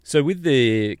So with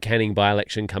the Canning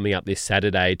by-election coming up this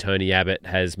Saturday, Tony Abbott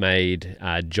has made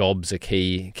jobs a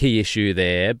key issue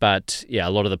there. But yeah,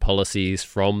 a lot of the policies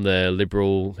from the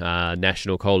Liberal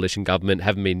National Coalition government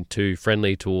haven't been too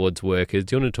friendly towards workers.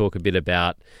 Do you want to talk a bit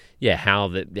about how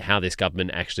this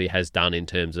government actually has done in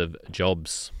terms of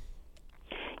jobs?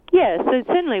 Yeah, so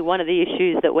certainly one of the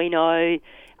issues that we know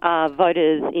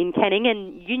voters in Canning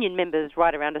and union members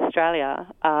right around Australia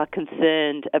are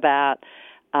concerned about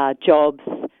jobs,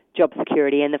 job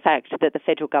security, and the fact that the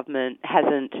federal government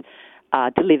hasn't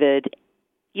delivered,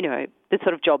 the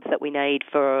sort of jobs that we need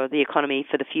for the economy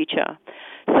for the future.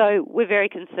 So we're very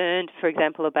concerned, for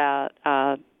example, about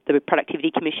the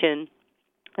Productivity Commission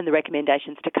and the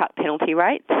recommendations to cut penalty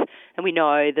rates. And we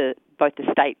know that both the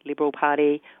state Liberal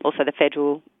Party, also the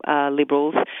federal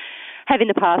Liberals, have in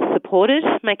the past supported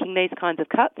making these kinds of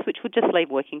cuts, which would just leave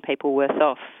working people worse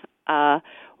off.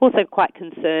 Also quite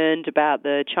concerned about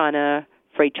the China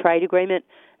Free Trade Agreement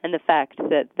and the fact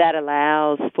that that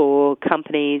allows for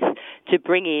companies to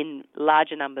bring in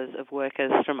larger numbers of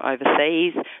workers from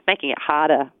overseas, making it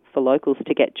harder for locals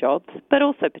to get jobs, but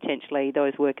also potentially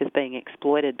those workers being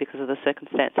exploited because of the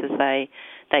circumstances they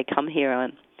come here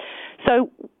on. So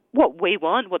what we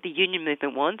want, what the union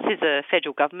movement wants, is a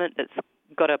federal government that's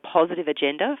got a positive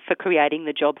agenda for creating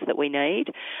the jobs that we need,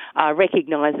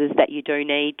 recognises that you do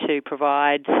need to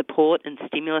provide support and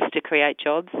stimulus to create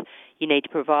jobs. You need to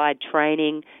provide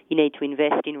training. You need to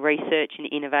invest in research and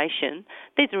innovation.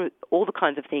 These are all the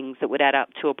kinds of things that would add up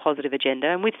to a positive agenda,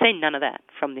 and we've seen none of that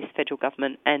from this federal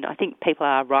government, and I think people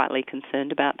are rightly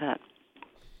concerned about that.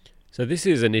 So this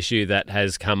is an issue that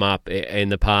has come up in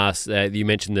the past. You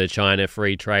mentioned the China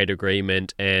Free Trade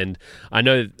Agreement, and I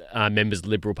know members of the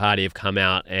Liberal Party have come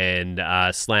out and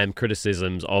slammed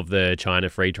criticisms of the China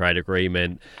Free Trade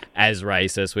Agreement as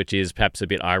racist, which is perhaps a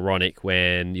bit ironic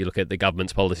when you look at the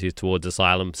government's policies towards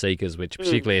asylum seekers, which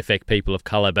particularly affect people of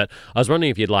colour. But I was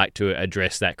wondering if you'd like to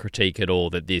address that critique at all,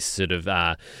 that this sort of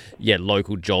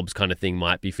local jobs kind of thing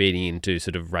might be feeding into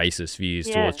sort of racist views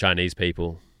towards Chinese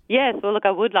people. Yes, well, look,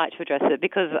 I would like to address it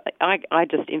because I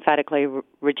just emphatically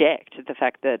reject the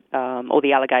fact that, or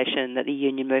the allegation that the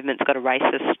union movement's got a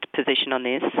racist position on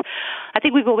this. I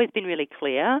think we've always been really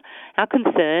clear our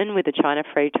concern with the China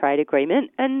Free Trade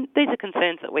Agreement, and these are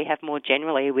concerns that we have more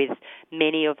generally with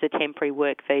many of the temporary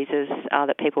work visas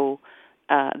that people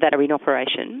that are in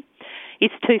operation, is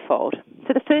twofold.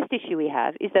 So the first issue we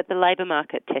have is that the labour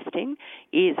market testing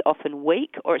is often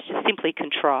weak, or it's just simply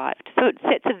contrived. So it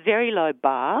sets a very low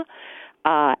bar,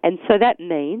 and so that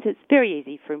means it's very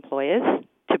easy for employers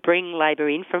to bring labour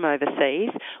in from overseas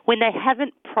when they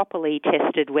haven't properly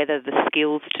tested whether the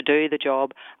skills to do the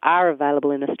job are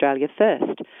available in Australia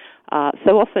first.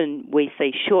 So often we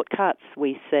see shortcuts,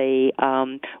 we see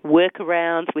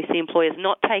workarounds, we see employers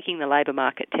not taking the labour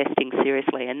market testing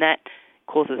seriously, and that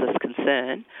causes us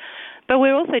concern. But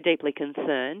we're also deeply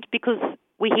concerned because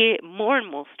we hear more and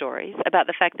more stories about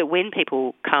the fact that when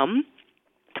people come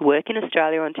to work in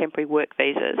Australia on temporary work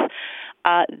visas,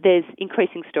 there's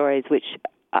increasing stories which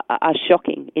are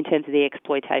shocking in terms of the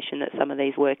exploitation that some of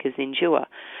these workers endure.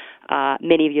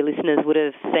 Many of your listeners would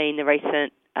have seen the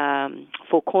recent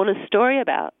Four Corners story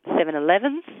about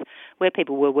 7-Elevens, where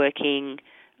people were working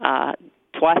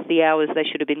twice the hours they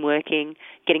should have been working,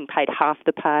 getting paid half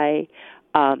the pay,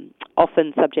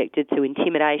 often subjected to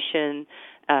intimidation,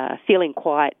 feeling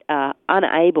quite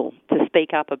unable to speak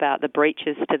up about the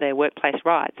breaches to their workplace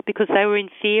rights because they were in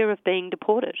fear of being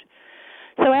deported.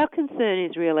 So our concern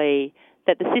is really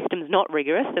that the system's not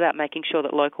rigorous about making sure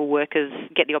that local workers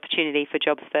get the opportunity for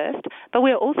jobs first, but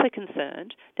we're also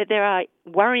concerned that there are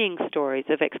worrying stories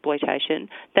of exploitation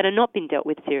that are not being dealt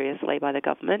with seriously by the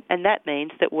government, and that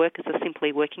means that workers are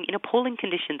simply working in appalling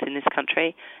conditions in this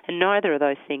country, and neither of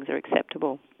those things are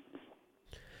acceptable.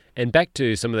 And back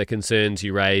to some of the concerns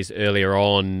you raised earlier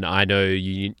on, I know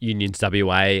Unions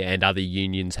WA and other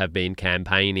unions have been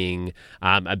campaigning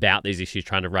about these issues,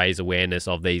 trying to raise awareness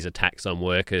of these attacks on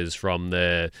workers from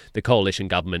the coalition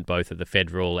government, both at the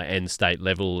federal and state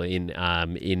level in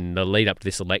the lead up to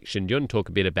this election. Do you want to talk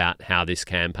a bit about how this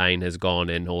campaign has gone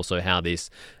and also how this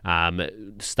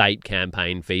state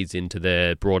campaign feeds into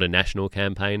the broader national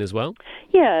campaign as well?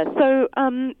 Yeah, so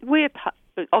we're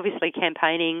obviously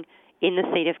campaigning in the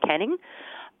seat of Canning,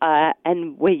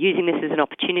 and we're using this as an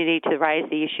opportunity to raise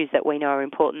the issues that we know are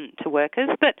important to workers.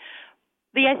 But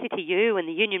the ACTU and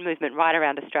the union movement right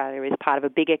around Australia is part of a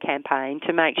bigger campaign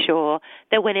to make sure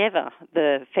that whenever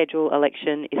the federal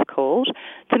election is called,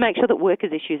 to make sure that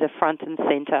workers' issues are front and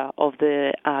centre of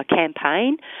the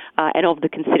campaign and of the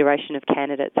consideration of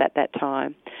candidates at that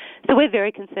time. So we're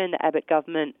very concerned the Abbott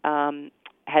government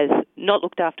has not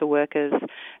looked after workers,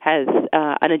 has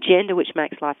an agenda which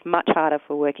makes life much harder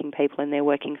for working people and their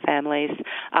working families,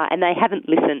 and they haven't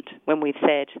listened when we've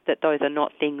said that those are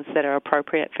not things that are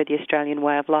appropriate for the Australian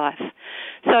way of life.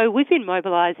 So we've been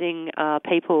mobilising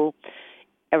people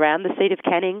around the seat of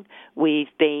Canning. We've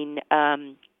been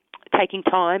taking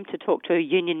time to talk to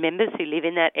union members who live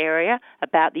in that area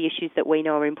about the issues that we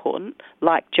know are important,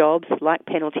 like jobs, like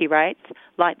penalty rates,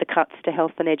 like the cuts to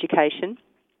health and education,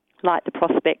 like the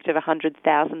prospect of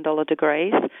 $100,000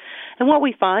 degrees. And what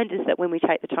we find is that when we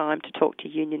take the time to talk to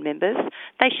union members,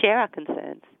 they share our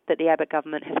concerns that the Abbott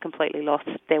government has completely lost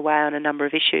their way on a number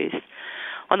of issues.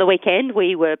 On the weekend,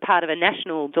 we were part of a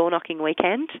national door-knocking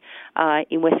weekend.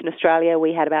 In Western Australia,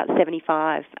 we had about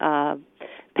 75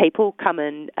 people come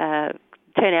and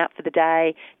turn out for the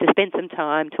day to spend some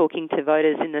time talking to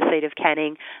voters in the seat of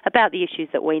Canning about the issues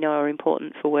that we know are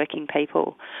important for working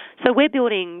people. So we're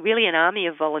building really an army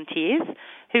of volunteers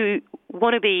who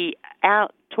want to be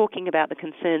out talking about the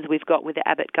concerns we've got with the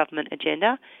Abbott government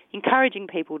agenda, encouraging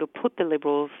people to put the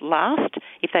Liberals last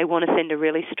if they want to send a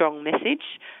really strong message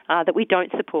that we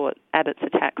don't support Abbott's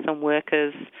attacks on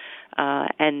workers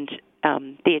and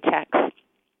the attacks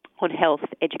on health,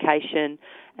 education,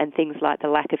 and things like the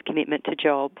lack of commitment to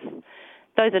jobs.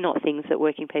 Those are not things that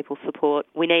working people support.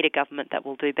 We need a government that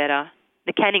will do better.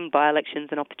 The Canning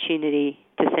by-election's an opportunity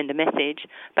to send a message,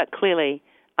 but clearly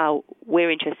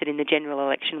we're interested in the general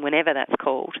election whenever that's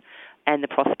called and the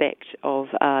prospect of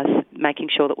making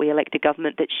sure that we elect a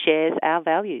government that shares our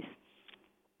values.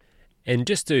 And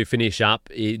just to finish up,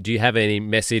 do you have any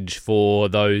message for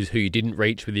those who you didn't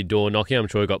reach with your door knocking? I'm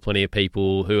sure we've got plenty of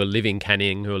people who are living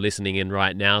Canning who are listening in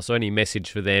right now. So any message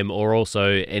for them, or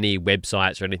also any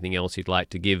websites or anything else you'd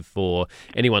like to give for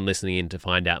anyone listening in to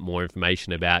find out more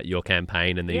information about your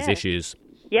campaign and these issues?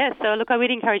 Yeah, so look, I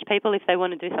would encourage people, if they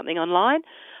want to do something online,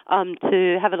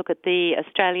 to have a look at the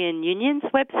Australian Union's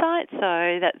website.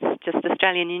 So that's just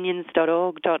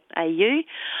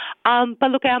australianunions.org.au.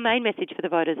 But look, our main message for the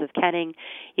voters of Canning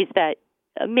is that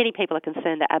many people are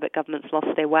concerned that Abbott government's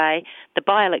lost their way. The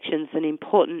by-election's an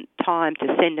important time to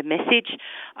send a message,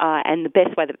 and the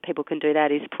best way that people can do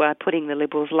that is by putting the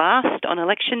Liberals last on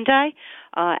election day,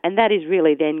 and that is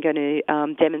really then going to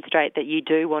demonstrate that you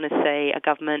do want to see a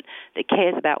government that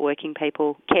cares about working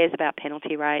people, cares about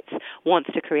penalty rates, wants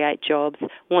to create jobs,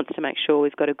 wants to make sure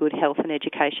we've got a good health and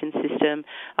education system,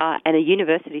 and a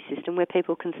university system where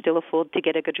people can still afford to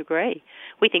get a good degree.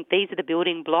 We think these are the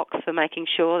building blocks for making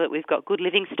sure that we've got good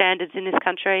living standards in this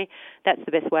country. That's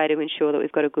the best way to ensure that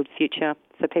we've got a good future.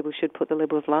 So people should put the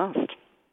Liberals last.